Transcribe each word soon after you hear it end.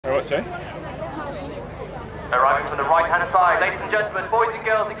what, sorry? Arriving from the right-hand side, ladies and gentlemen, boys and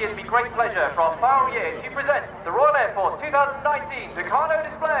girls, it gives me great pleasure for our final year to present the Royal Air Force 2019 Tucano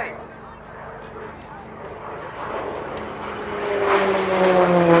display.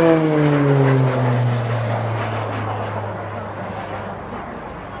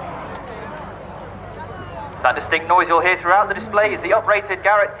 That distinct noise you'll hear throughout the display is the uprated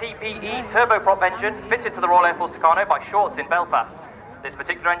Garrett TPE turboprop engine fitted to the Royal Air Force Tucano by Shorts in Belfast. This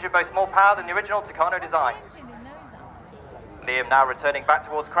particular engine boasts more power than the original Tucano design. Liam now returning back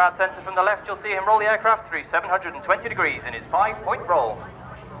towards crowd centre from the left, you'll see him roll the aircraft through 720 degrees in his 5-point roll.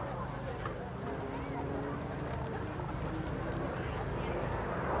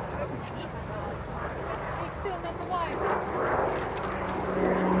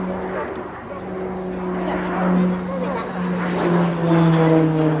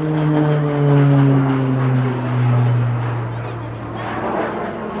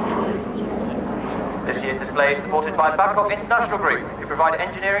 This year's display is supported by Babcock International Group, who provide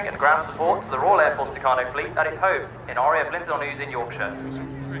engineering and ground support to the Royal Air Force Tucano fleet at its home in RAF Linton-on-Ouse in Yorkshire.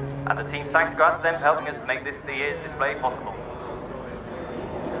 And the team's thanks go out to them for helping us to make this year's display possible.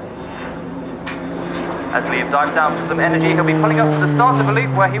 As Liam dives down for some energy, he'll be pulling up to the start of a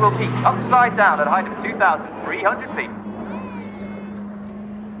loop where he will peak upside down at a height of 2,300 feet.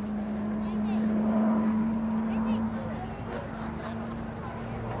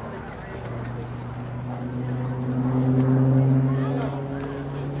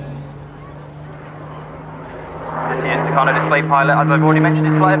 This year's Tucano display pilot, as I've already mentioned,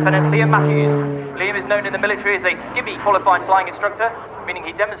 is Flight Lieutenant Liam Matthews. Liam is known in the military as a skivvy qualified flying instructor, meaning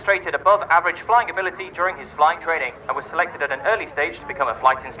he demonstrated above average flying ability during his flying training and was selected at an early stage to become a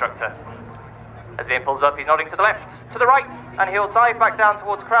flight instructor. As Liam pulls up, he's nodding to the left, to the right, and he'll dive back down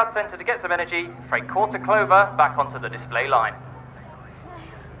towards crowd centre to get some energy for a quarter clover back onto the display line.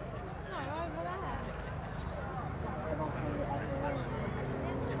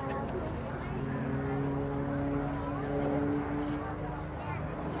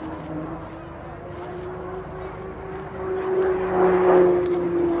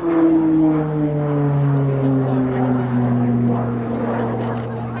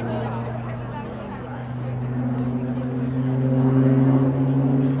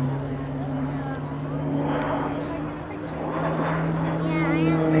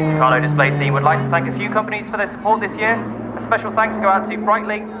 Tucano display team would like to thank a few companies for their support this year. A special thanks go out to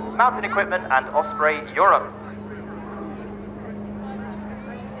Breitling, Mountain Equipment and Osprey Europe.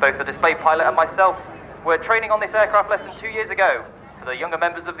 Both the display pilot and myself were training on this aircraft less than 2 years ago. For the younger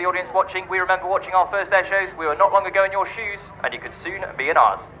members of the audience watching, we remember watching our first air shows. We were not long ago in your shoes, and you could soon be in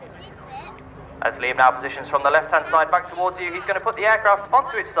ours. As Liam now positions from the left-hand side back towards you, he's going to put the aircraft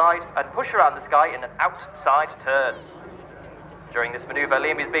onto its side and push around the sky in an outside turn. During this manoeuvre,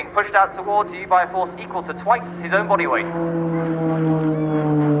 Liam is being pushed out towards you by a force equal to twice his own body weight.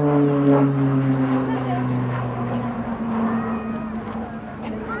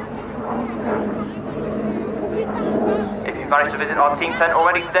 If you've managed to visit our team tent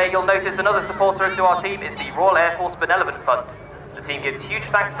already today, you'll notice another supporter to our team is the Royal Air Force Benevolent Fund. The team gives huge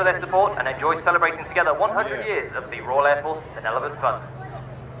thanks for their support and enjoys celebrating together 100 years of the Royal Air Force Benevolent Fund.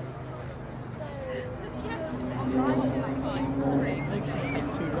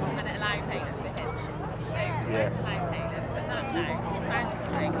 Yes.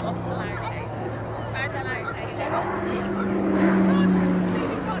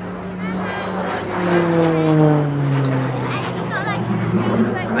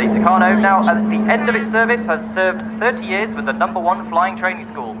 The Tucano, now at the end of its service, has served 30 years with the #1 flying training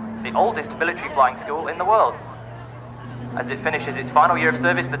school, the oldest military flying school in the world. As it finishes its final year of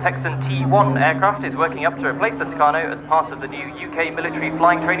service, the Texan T1 aircraft is working up to replace the Tucano as part of the new UK military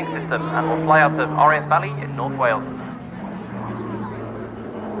flying training system and will fly out of RAF Valley in North Wales.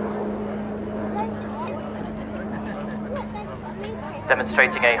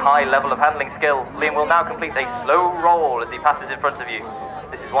 Demonstrating a high level of handling skill, Liam will now complete a slow roll as he passes in front of you.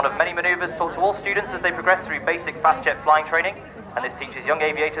 This is one of many manoeuvres taught to all students as they progress through basic fast jet flying training, and this teaches young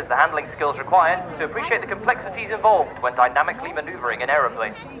aviators the handling skills required to appreciate the complexities involved when dynamically manoeuvring an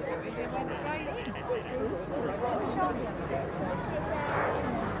aeroplane.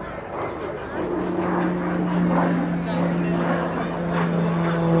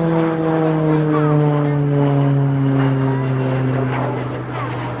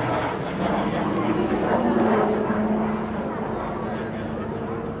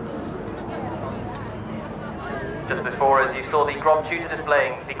 Just before us you saw the Grob Tutor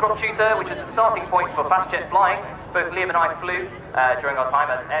displaying. The Grob Tutor, which is the starting point for fast jet flying, both Liam and I flew during our time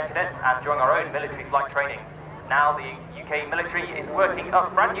as air cadets and during our own military flight training. Now the UK military is working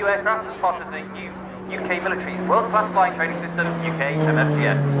up brand new aircraft as part of the UK military's world-class flying training system, UK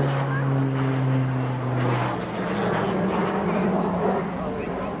MFTS.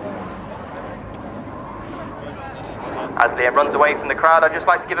 As Liam runs away from the crowd, I'd just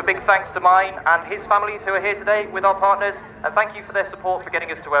like to give a big thanks to mine and his families who are here today with our partners, and thank you for their support for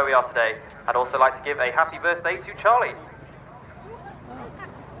getting us to where we are today. I'd also like to give a happy birthday to Charlie.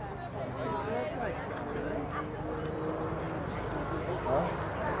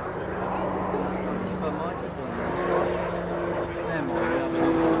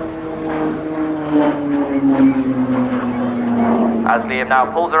 As Liam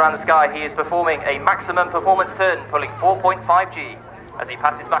now pulls around the sky, he is performing a maximum performance turn, pulling 4.5 G. As he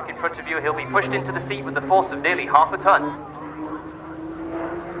passes back in front of you, he'll be pushed into the seat with the force of nearly half a ton.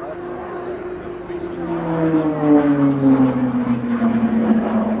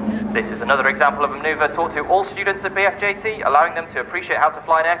 This is another example of a manoeuvre taught to all students at BFJT, allowing them to appreciate how to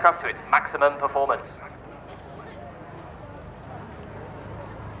fly an aircraft to its maximum performance.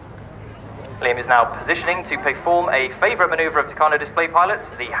 Liam is now positioning to perform a favourite manoeuvre of Tucano display pilots,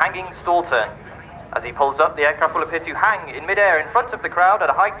 the hanging stall turn. As he pulls up, the aircraft will appear to hang in mid-air in front of the crowd at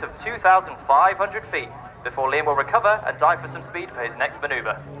a height of 2,500 feet, before Liam will recover and dive for some speed for his next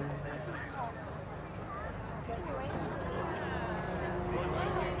manoeuvre.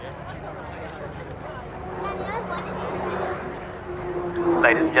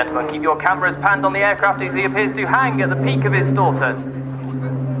 Ladies and gentlemen, keep your cameras panned on the aircraft as he appears to hang at the peak of his stall turn.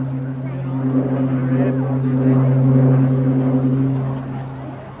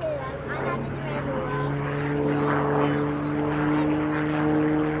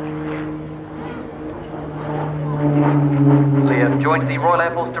 Liam joined the Royal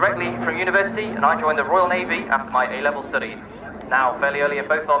Air Force directly from university, and I joined the Royal Navy after my A-level studies. Now, fairly early in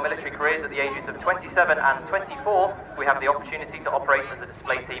both our military careers, at the ages of 27 and 24, we have the opportunity to operate as a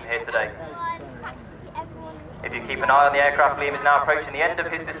display team here today. If you keep an eye on the aircraft, Liam is now approaching the end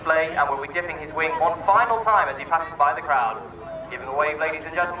of his display and will be dipping his wing one final time as he passes by the crowd. Give him a wave, ladies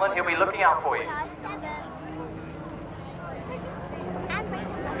and gentlemen, he'll be looking out for you.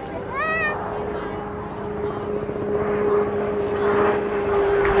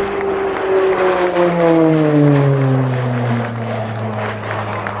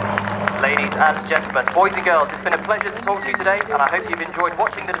 Ladies and gentlemen, boys and girls, it's been a pleasure to talk to you today, and I hope you've enjoyed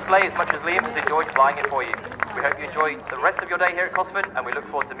watching the display as much as Liam has enjoyed flying it for you. We hope you enjoy the rest of your day here at Cosford, and we look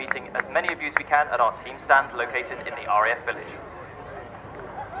forward to meeting as many of you as we can at our team stand located in the RAF village.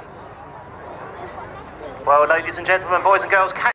 Well, ladies and gentlemen, boys and girls,